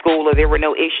at that school or there were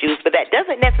no issues, but that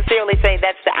doesn't necessarily say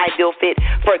that's the ideal fit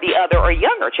for the other or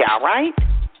younger child, right?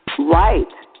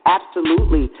 Right.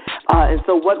 Absolutely. And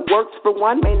so what works for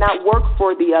one may not work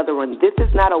for the other one. This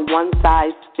is not a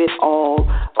one-size-fits-all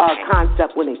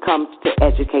concept when it comes to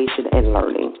education and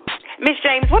learning. Ms.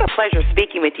 James, what a pleasure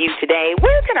speaking with you today.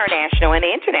 Where can our national and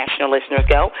international listeners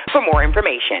go for more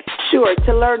information? Sure.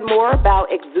 To learn more about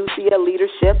Exousia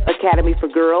Leadership Academy for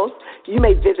Girls, you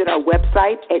may visit our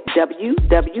website at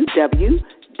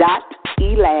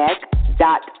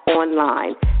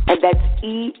www.elag.online. And that's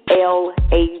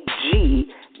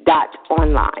ELAG.online.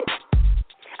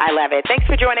 I love it. Thanks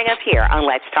for joining us here on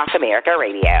Let's Talk America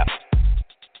Radio.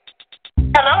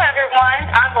 Hello, everyone.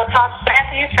 I'm Latasha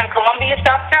Matthews from Columbia,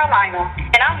 South Carolina,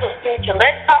 and I'm listening to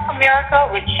Let's Talk America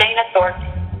with Shana Thornton.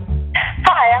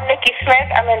 Hi, I'm Nikki Smith.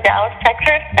 I'm in Dallas,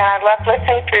 Texas, and I love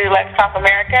listening to Let's Talk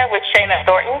America with Shana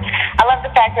Thornton. I love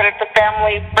the fact that it's a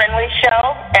family-friendly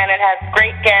show, and it has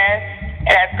great guests.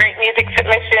 It has great music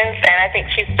submissions, and I think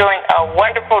she's doing a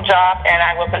wonderful job, and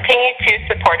I will continue to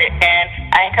support it, and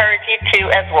I encourage you to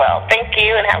as well. Thank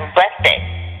you, and have a blessed day.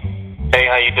 Hey,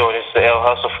 how you doing? This is El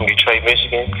Hustle from Detroit,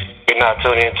 Michigan. You're now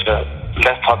tuning into the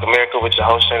Let's Talk America with your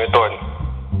host, Shana Thornton.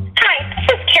 Hi, this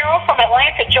is Carol from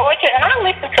Atlanta, Georgia, and I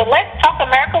listen to Let's Talk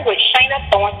America with Shana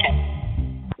Thornton.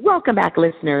 Welcome back,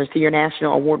 listeners, to your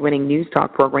national award-winning news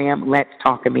talk program, Let's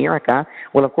Talk America.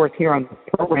 Well, of course, here on the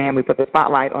program, we put the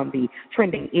spotlight on the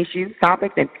trending issues,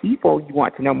 topics, and people you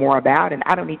want to know more about. And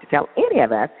I don't need to tell any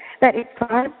of us that it's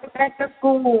time to back to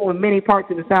school. In many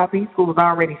parts of the Southeast, school has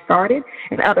already started.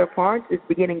 In other parts, it's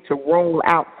beginning to roll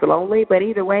out slowly. But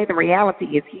either way, the reality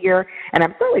is here. And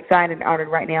I'm so excited and honored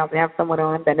right now to have someone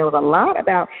on that knows a lot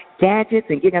about gadgets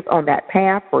and getting us on that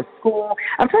path for school.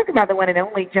 I'm talking about the one and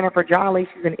only Jennifer Jolly.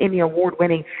 She's an Emmy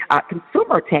Award-winning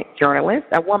consumer tech journalist,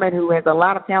 a woman who has a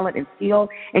lot of talent and skill,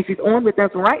 and she's on with us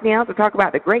right now to talk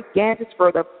about the great gadgets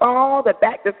for the fall, the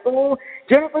back to school.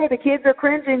 Jennifer, the kids are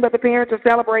cringing, but the parents are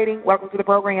celebrating. Welcome to the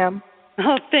program.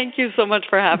 Oh, thank you so much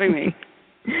for having me.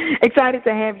 Excited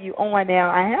to have you on now.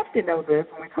 I have to know this.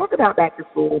 When we talk about back to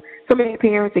school, so many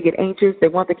parents, they get anxious. They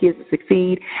want the kids to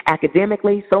succeed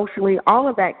academically, socially, all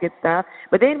of that good stuff.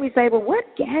 But then we say, well, what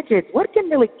gadgets, what can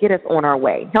really get us on our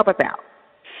way? Help us out.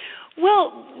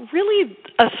 Well, really,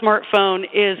 a smartphone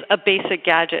is a basic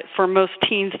gadget for most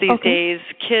teens these days.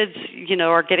 Kids,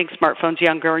 are getting smartphones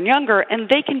younger and younger, and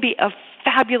they can be a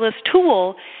fabulous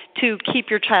tool to keep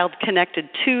your child connected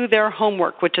to their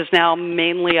homework, which is now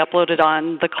mainly uploaded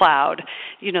on the cloud.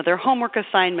 Their homework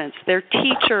assignments, their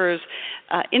teachers,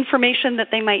 information that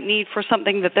they might need for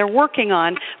something that they're working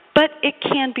on. But it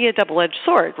can be a double-edged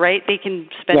sword, right? They can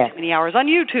spend too many hours on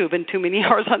YouTube and too many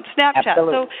hours on Snapchat.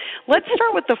 Absolutely. So let's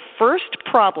start with the first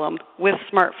problem with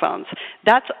smartphones.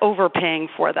 That's overpaying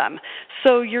for them.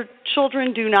 So your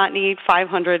children do not need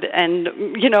 500 and,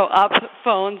 up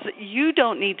phones. You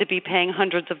don't need to be paying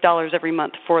hundreds of dollars every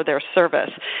month for their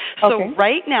service. So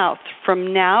right now,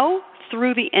 from now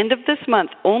through the end of this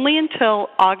month, only until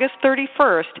August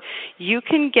 31st, you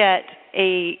can get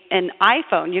an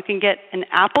iPhone. You can get an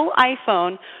Apple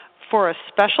iPhone for a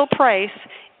special price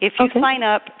if you sign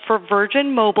up for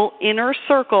Virgin Mobile Inner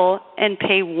Circle and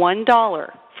pay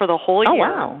 $1 for the whole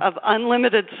year of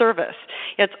unlimited service.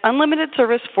 It's unlimited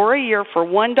service for a year for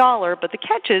 $1, but the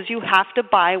catch is you have to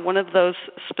buy one of those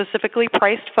specifically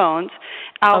priced phones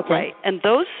outright. And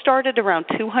those start at around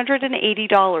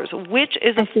 $280, which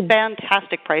is a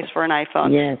fantastic price for an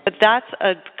iPhone. Yes. But that's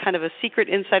a kind of a secret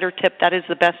insider tip. That is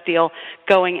the best deal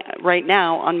going right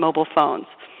now on mobile phones.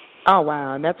 Oh,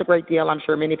 wow. And that's a great deal I'm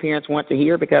sure many parents want to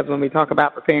hear, because when we talk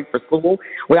about preparing for school,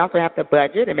 we also have to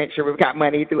budget and make sure we've got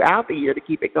money throughout the year to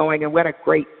keep it going. And what a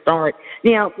great start.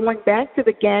 Now, going back to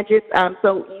the gadgets,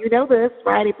 so you know this,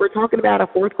 right? If we're talking about a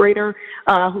fourth grader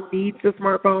who needs a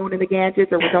smartphone and the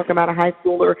gadgets, or we're talking about a high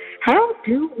schooler, how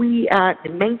do we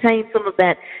maintain some of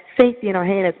that safety in our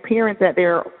hand as parents that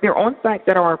they're on sites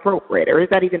that are appropriate? Or is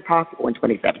that even possible in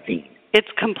 2017? It's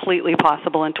completely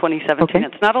possible in 2017.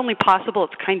 It's not only possible,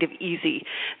 it's kind of easy.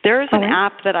 There is an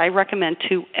app that I recommend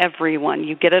to everyone.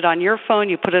 You get it on your phone,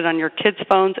 you put it on your kids'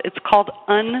 phones. It's called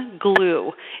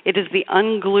Unglue. It is the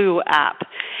Unglue app.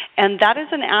 And that is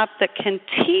an app that can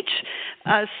teach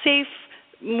safe,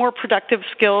 more productive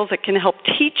skills. It can help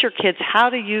teach your kids how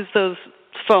to use those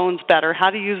phones better, how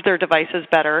to use their devices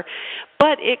better.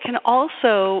 But it can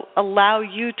also allow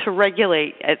you to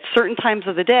regulate at certain times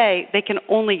of the day. They can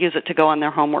only use it to go on their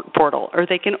homework portal, or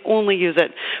they can only use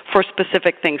it for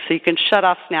specific things. So you can shut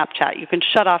off Snapchat, you can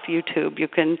shut off YouTube, you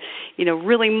can,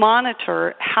 really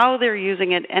monitor how they're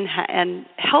using it and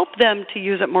help them to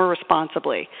use it more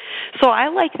responsibly. So I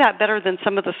like that better than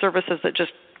some of the services that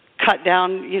just shut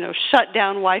down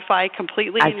Wi-Fi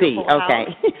completely in your whole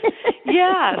house.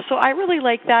 Yeah, so I really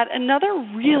like that. Another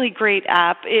really great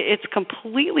app, it's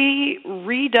completely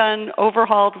redone,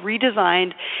 overhauled,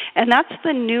 redesigned, and that's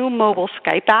the new mobile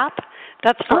Skype app.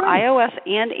 That's for iOS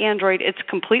and Android. It's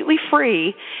completely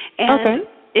free, and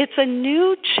it's a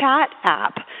new chat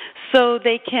app. So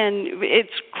it's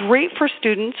great for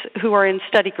students who are in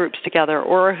study groups together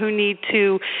or who need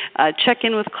to check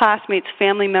in with classmates,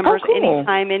 family members,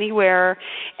 anytime, anywhere.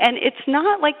 And it's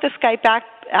not like the Skype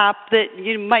app that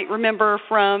you might remember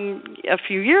from a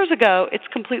few years ago. It's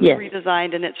completely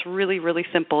redesigned, and it's really, really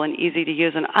simple and easy to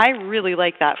use. And I really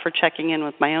like that for checking in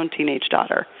with my own teenage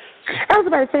daughter. I was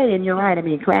about to say, and you're right. I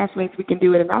mean, classmates, we can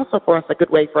do it, and also for us, a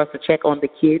good way for us to check on the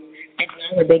kids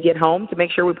when they get home to make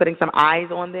sure we're putting some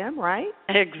eyes on them, right?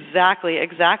 Exactly.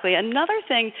 Another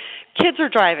thing, kids are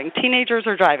driving. Teenagers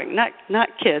are driving. Not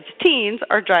kids. Teens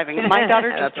are driving. My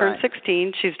daughter just turned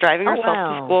 16. She's driving herself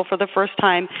to school for the first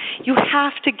time. You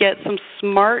have to get some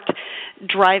smart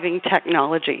driving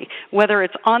technology, whether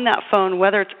it's on that phone,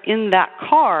 whether it's in that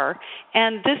car.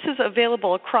 And this is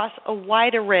available across a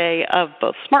wide array of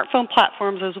both smartphone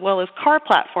platforms as well as car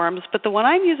platforms. But the one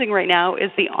I'm using right now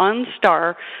is the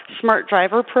OnStar Smart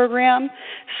Driver program.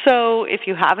 So if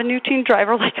you have a new teen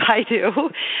driver like I do,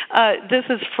 this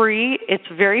is free. It's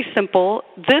very simple.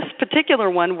 This particular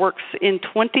one works in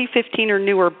 2015 or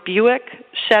newer Buick,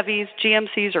 Chevys,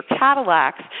 GMCs, or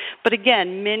Cadillacs. But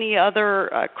again, many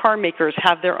other car makers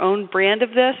have their own brand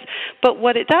of this. But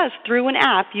what it does, through an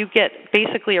app, you get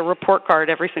basically a report card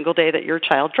every single day that your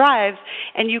child drives,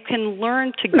 and you can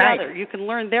learn together. Nice. You can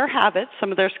learn their habits, some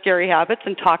of their scary habits,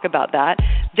 and talk about that.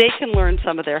 They can learn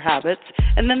some of their habits.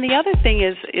 And then the other thing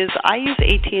is I use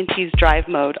AT&T's Drive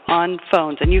Mode on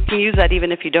phones, and you can use that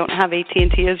even if you don't have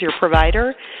AT&T as your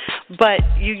provider. But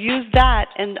you use that,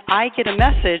 and I get a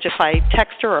message if I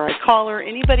text her or I call her.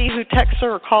 Anybody who texts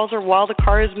her or calls her while the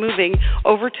car is moving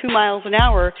over 2 miles an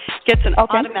hour gets an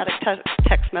automatic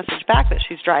text message back that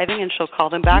she's driving, and she'll call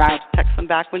them back, text them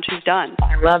back when she's done.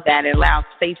 I love that. It allows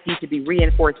safety to be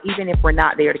reinforced, even if we're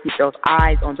not there to keep those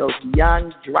eyes on those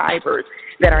young drivers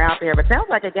that are out there. But it sounds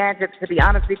like a gadget, to be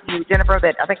honest with you, Jennifer,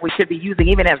 that I think we should be using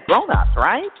even as grown-ups,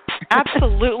 right?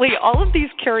 Absolutely. All of these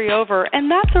carry over.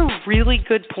 And that's a really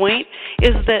good point,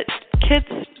 is that kids,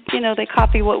 they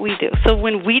copy what we do. So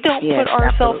when we don't put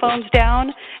our cell phones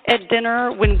down at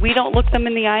dinner, when we don't look them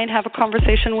in the eye and have a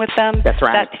conversation with them,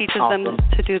 that teaches them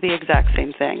to do the exact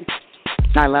same thing.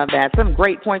 I love that. Some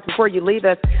great points. Before you leave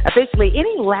us officially,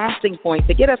 any lasting points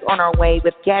to get us on our way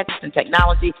with gadgets and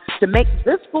technology to make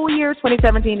this school year,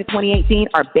 2017 to 2018,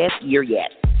 our best year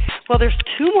yet? Well, there's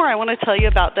 2 more I want to tell you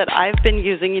about that I've been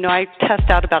using. I test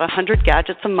out about 100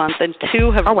 gadgets a month, and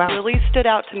 2 have really stood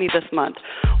out to me this month.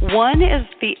 One is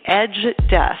the Edge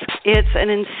Desk. It's an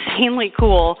insanely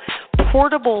cool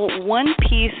portable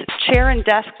one-piece chair and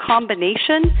desk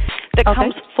combination that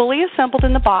comes fully assembled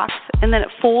in the box, and then it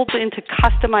folds into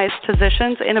customized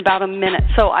positions in about a minute.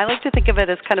 So I like to think of it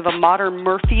as kind of a modern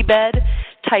Murphy bed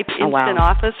type instant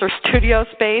office or studio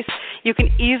space. You can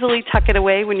easily tuck it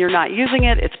away when you're not using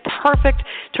it. It's perfect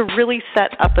to really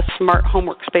set up a smart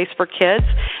homework space for kids.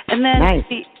 And then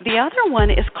the other one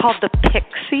is called the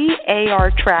Pixie AR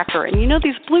Tracker. And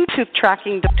these Bluetooth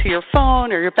tracking to your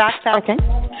phone or your backpack,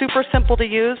 super simple to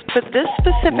use. But this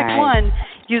specific one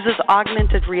uses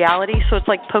augmented reality, so it's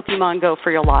like Pokemon Go for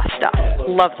your lost stuff.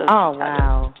 Love those. Oh,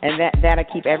 wow. And that'll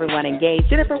keep everyone engaged.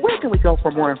 Jennifer, where can we go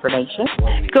for more information?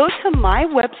 Go to my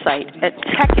website at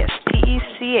Techish,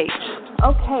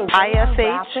 TECH.com.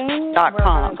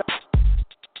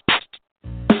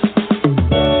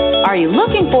 Are you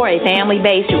looking for a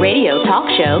family-based radio talk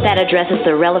show that addresses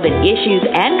the relevant issues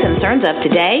and concerns of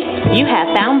today? You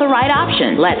have found the right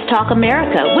option. Let's Talk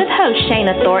America with host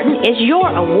Shana Thornton is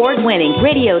your award-winning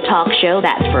radio talk show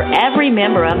that's for every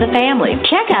member of the family.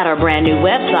 Check out our brand new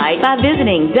website by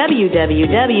visiting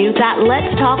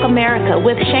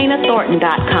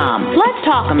www.letstalkamericawithshanathornton.com. Let's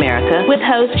Talk America with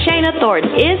host Shana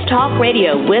Thornton is talk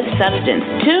radio with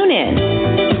substance. Tune in.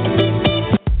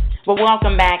 Well,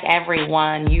 welcome back,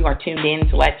 everyone. You are tuned in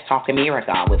to Let's Talk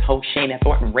America with host Shana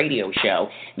Thornton Radio Show.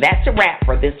 That's a wrap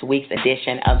for this week's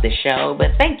edition of the show, but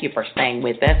thank you for staying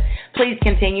with us. Please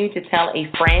continue to tell a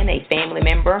friend, a family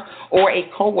member, or a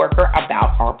coworker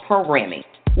about our programming.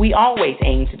 We always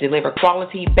aim to deliver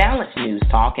quality, balanced news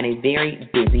talk in a very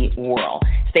busy world.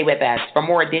 Stay with us for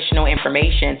more additional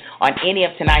information on any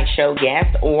of tonight's show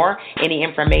guests or any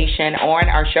information on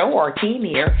our show or our team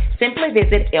here. Simply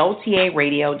visit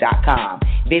ltaradio.com.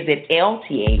 Visit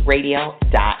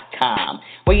ltaradio.com.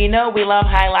 Well, you know we love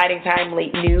highlighting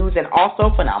timely news and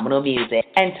also phenomenal music.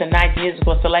 And tonight's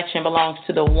musical selection belongs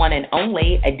to the one and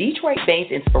only, a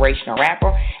Detroit-based inspirational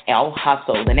rapper, El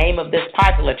Hustle. The name of this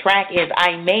popular track is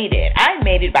I Made It. I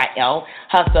Made It by El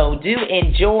Hustle. Do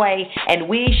enjoy, and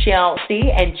we shall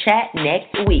see and chat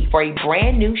next week for a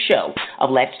brand new show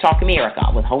of Let's Talk America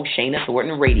with host Shana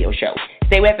Thornton Radio Show.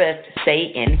 Stay with us,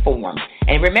 stay informed.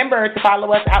 And remember to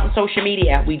follow us out on social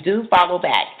media. We do follow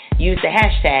back. Use the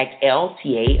hashtag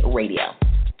LTA Radio.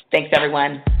 Thanks,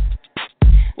 everyone.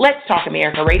 Let's Talk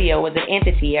America Radio is an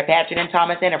entity of Patchen and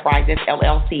Thomas Enterprises,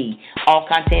 LLC. All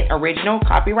content original,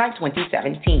 copyright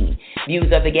 2017.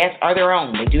 Views of the guests are their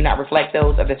own. They do not reflect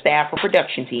those of the staff or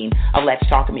production team of Let's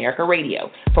Talk America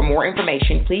Radio. For more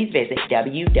information, please visit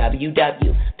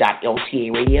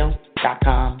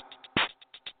www.ltaradio.com.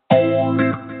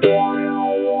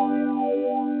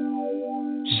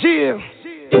 Yeah.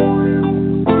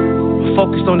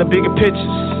 Focused on the bigger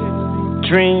pictures.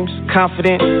 Dreams,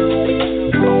 confident.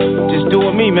 Just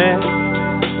doing me, man.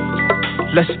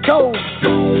 Let's go.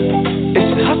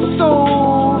 It's hustle.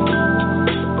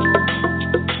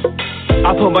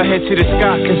 I put my head to the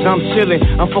sky cause I'm chillin'.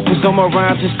 I'm focused on my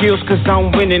rhymes and skills cause I'm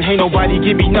winning. Ain't nobody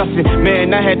give me nothing, man,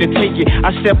 I had to take it.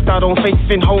 I stepped out on faith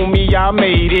and homie, I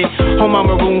made it. Home on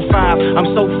Maroon 5,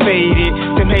 I'm so faded.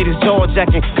 Them haters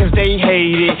jaw-jacking cause they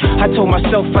hate it. I told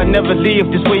myself I never live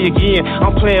this way again.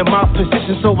 I'm playing my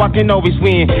position so I can always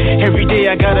win. Every day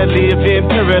I gotta live in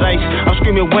paradise. I'm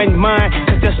screaming when mine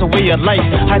cause that's the way of life.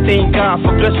 I thank God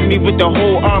for blessing me with the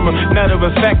whole armor. Matter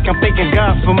of fact, I'm thanking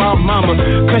God for my mama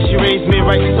cause she raised me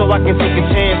right so I can take a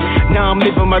chance. Now I'm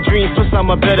living my dreams, plus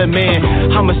I'm a better man.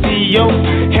 I'm a CEO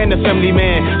and a family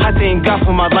man. I thank God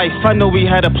for my life, I know we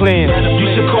had a plan. You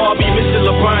should call me Mr.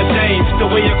 LeBron James. The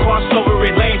way you crossed over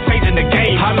it, lane changing the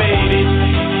game. I made it,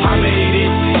 I made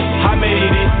it, I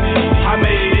made it, I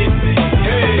made it.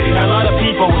 Hey, a lot of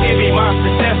people envy my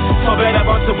success. So bad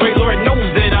about the great Lord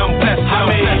knows that I'm blessed.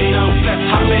 I made it,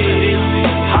 I made it,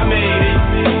 I made it,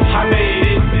 I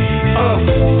made it.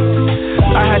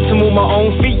 I had to move my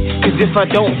own feet, cause if I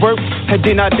don't work,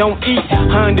 then I don't eat.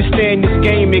 I understand this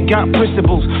game, it got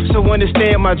principles. So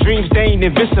understand my dreams, they ain't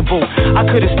invincible. I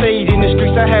could've stayed in the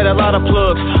streets, I had a lot of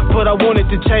plugs, but I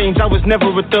wanted to change, I was never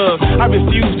a thug. I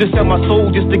refused to sell my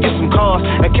soul just to get some cars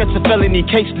and catch a felony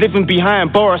case living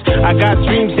behind bars. I got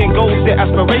dreams and goals and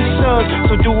aspirations,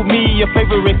 so do me a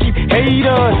favor and keep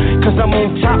haters, cause I'm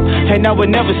on top and I will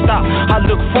never stop. I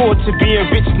look forward to being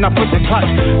rich and I put the clock.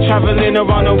 Traveling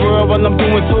around the world while I'm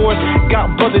doing tours.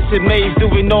 Got brothers and maids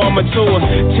doing all my chores.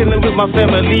 Chilling with my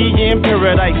family in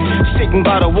paradise. Sitting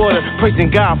by the water,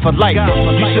 praising God for life.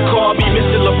 You should call me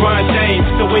Mr. LeBron James.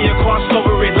 The way you crossed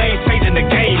over it, lane changing the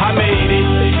game. I made it,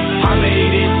 I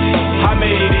made it, I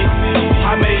made it,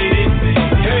 I made it.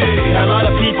 Hey, a lot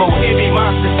of people envy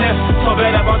my success. So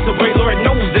bad about the great Lord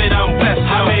knows that I'm blessed.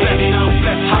 I made it,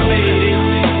 I made it,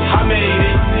 I made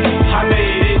it, I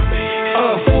made it.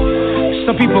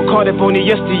 Some people caught up on the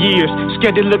yesteryears,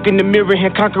 scared to look in the mirror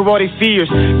and conquer all their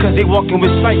fears. Cause they walking with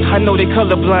sight, I know they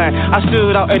colorblind. I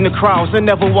stood out in the crowds, I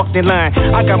never walked in line.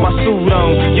 I got my suit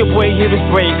on, your boy here is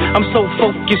brave. I'm so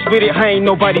focused with it, I ain't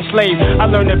nobody's slave. I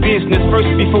learned the business first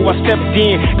before I stepped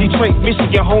in. Detroit,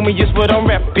 Michigan, homie, is what I'm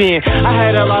reppin'. I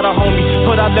had a lot of homies,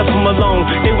 but I left them alone.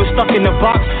 They were stuck in the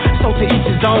box, so to each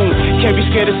his own. Can't be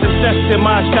scared of success in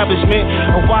my establishment.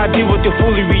 Or why deal with the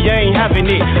foolery, I ain't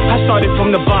having it. I started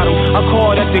from the bottom, I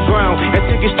called at the ground and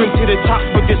take it straight to the top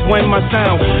with this one my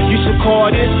sound. You should call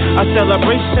this a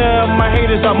celebration. My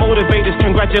haters are motivators,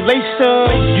 congratulations.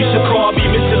 You should call me